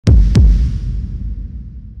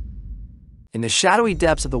In the shadowy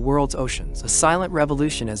depths of the world's oceans, a silent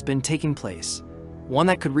revolution has been taking place, one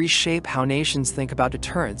that could reshape how nations think about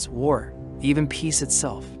deterrence, war, even peace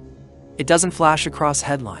itself. It doesn't flash across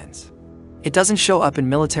headlines. It doesn't show up in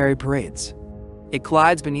military parades. It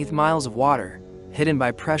glides beneath miles of water, hidden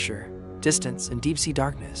by pressure, distance, and deep-sea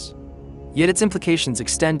darkness. Yet its implications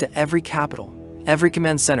extend to every capital, every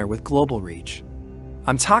command center with global reach.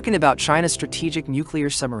 I'm talking about China's strategic nuclear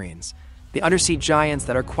submarines, the undersea giants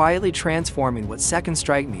that are quietly transforming what second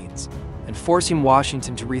strike means and forcing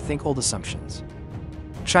Washington to rethink old assumptions.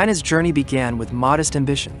 China's journey began with modest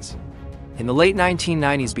ambitions. In the late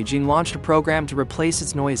 1990s, Beijing launched a program to replace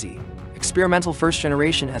its noisy, experimental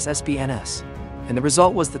first-generation SSBNs, and the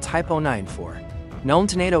result was the Type 094, known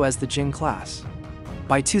to NATO as the Jin-class.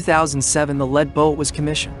 By 2007, the lead boat was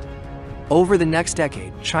commissioned. Over the next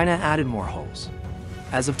decade, China added more hulls.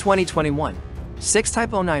 As of 2021, 6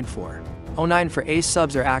 Type 094, 09 for A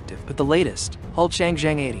subs are active, but the latest, hull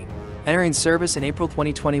Changjiang 80, entering service in April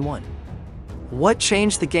 2021. What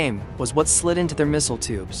changed the game was what slid into their missile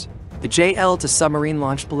tubes, the JL to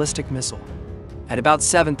submarine-launched ballistic missile. At about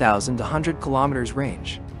 7,100 kilometers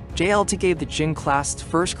range, JL-2 gave the Jin-class its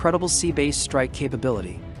first credible sea-based strike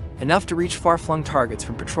capability, enough to reach far-flung targets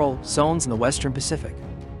from patrol zones in the Western Pacific.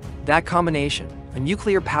 That combination, a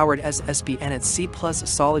nuclear-powered SSBN at sea plus a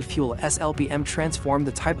solid-fuel SLBM, transformed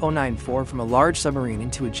the Type 094 from a large submarine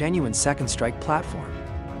into a genuine second-strike platform.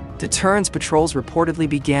 Deterrence patrols reportedly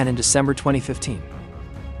began in December 2015.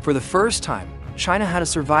 For the first time, China had a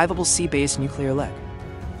survivable sea-based nuclear leg.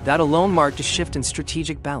 That alone marked a shift in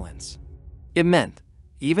strategic balance. It meant,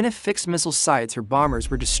 even if fixed missile sites or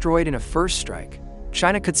bombers were destroyed in a first strike,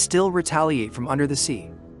 China could still retaliate from under the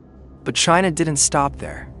sea. But China didn't stop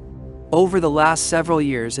there. Over the last several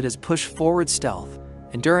years, it has pushed forward stealth,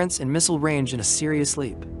 endurance, and missile range in a serious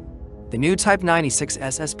leap. The new Type 96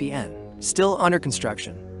 SSBN, still under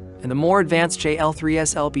construction, and the more advanced JL-3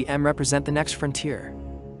 SLBM represent the next frontier.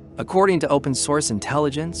 According to open-source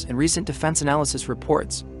intelligence and recent defense analysis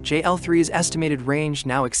reports, JL-3's estimated range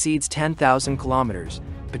now exceeds 10,000 kilometers,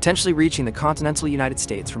 potentially reaching the continental United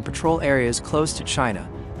States from patrol areas close to China,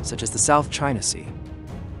 such as the South China Sea.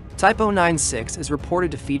 Type 096 is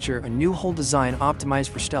reported to feature a new hull design optimized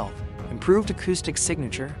for stealth, improved acoustic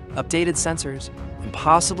signature, updated sensors, and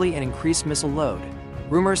possibly an increased missile load.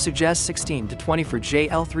 Rumors suggest 16 to 20 for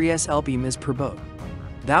JL-3 SLBMs per boat.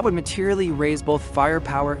 That would materially raise both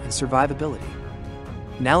firepower and survivability.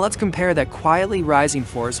 Now let's compare that quietly rising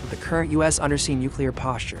force with the current U.S. undersea nuclear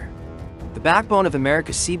posture. The backbone of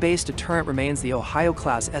America's sea-based deterrent remains the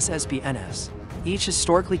Ohio-class SSBNs, each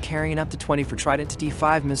historically carrying up to 20 for Trident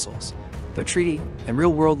D5 missiles, though treaty and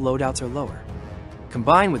real-world loadouts are lower.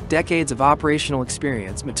 Combined with decades of operational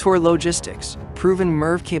experience, mature logistics, proven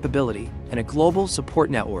MIRV capability, and a global support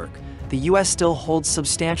network, the U.S. still holds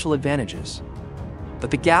substantial advantages. But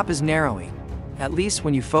the gap is narrowing, at least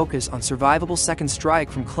when you focus on survivable second strike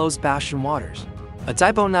from closed bastion waters. A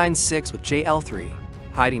Type 096 with JL-3,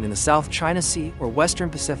 hiding in the South China Sea or Western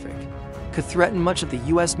Pacific, could threaten much of the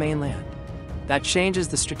U.S. mainland. That changes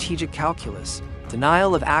the strategic calculus.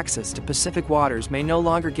 Denial of access to Pacific waters may no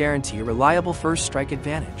longer guarantee a reliable first strike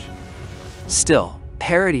advantage. Still,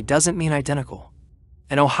 parity doesn't mean identical.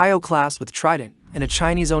 An Ohio-class with Trident and a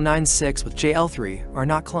Chinese 096 with JL-3 are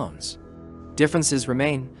not clones. Differences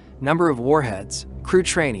remain: number of warheads, crew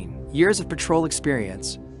training, years of patrol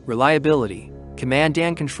experience, reliability, command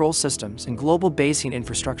and control systems, and global basing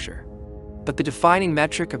infrastructure. But the defining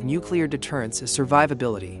metric of nuclear deterrence is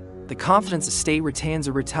survivability. The confidence a state retains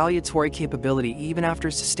a retaliatory capability even after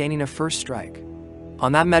sustaining a first strike.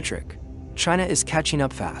 On that metric, China is catching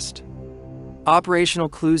up fast. Operational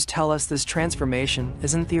clues tell us this transformation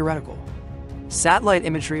isn't theoretical. Satellite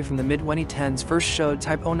imagery from the mid-2010s first showed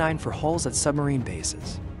Type 09 for hulls at submarine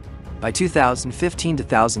bases. By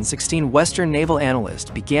 2015-2016, Western naval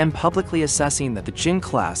analysts began publicly assessing that the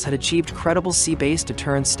Jin-class had achieved credible sea-based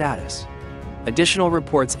deterrence status. Additional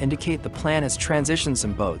reports indicate the plan has transitioned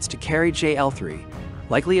some boats to carry JL-3,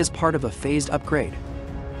 likely as part of a phased upgrade.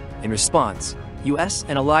 In response, U.S.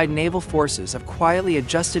 and allied naval forces have quietly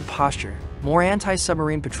adjusted posture, more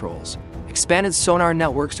anti-submarine patrols, expanded sonar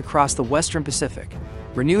networks across the Western Pacific,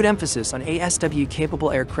 renewed emphasis on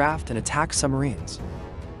ASW-capable aircraft and attack submarines.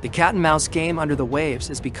 The cat-and-mouse game under the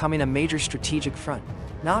waves is becoming a major strategic front,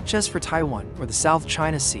 not just for Taiwan or the South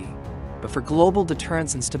China Sea, but for global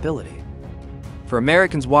deterrence and stability. For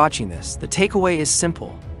Americans watching this, the takeaway is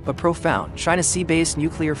simple but profound. China's sea-based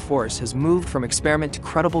nuclear force has moved from experiment to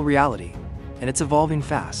credible reality, and it's evolving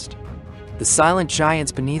fast. The silent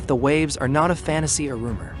giants beneath the waves are not a fantasy or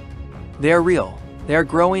rumor. They are real, they are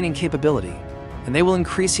growing in capability, and they will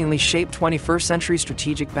increasingly shape 21st century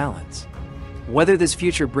strategic balance. Whether this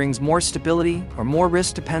future brings more stability or more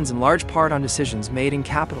risk depends in large part on decisions made in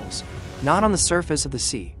capitals, not on the surface of the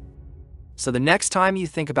sea. So the next time you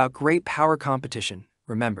think about great power competition,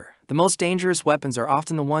 remember, the most dangerous weapons are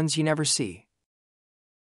often the ones you never see.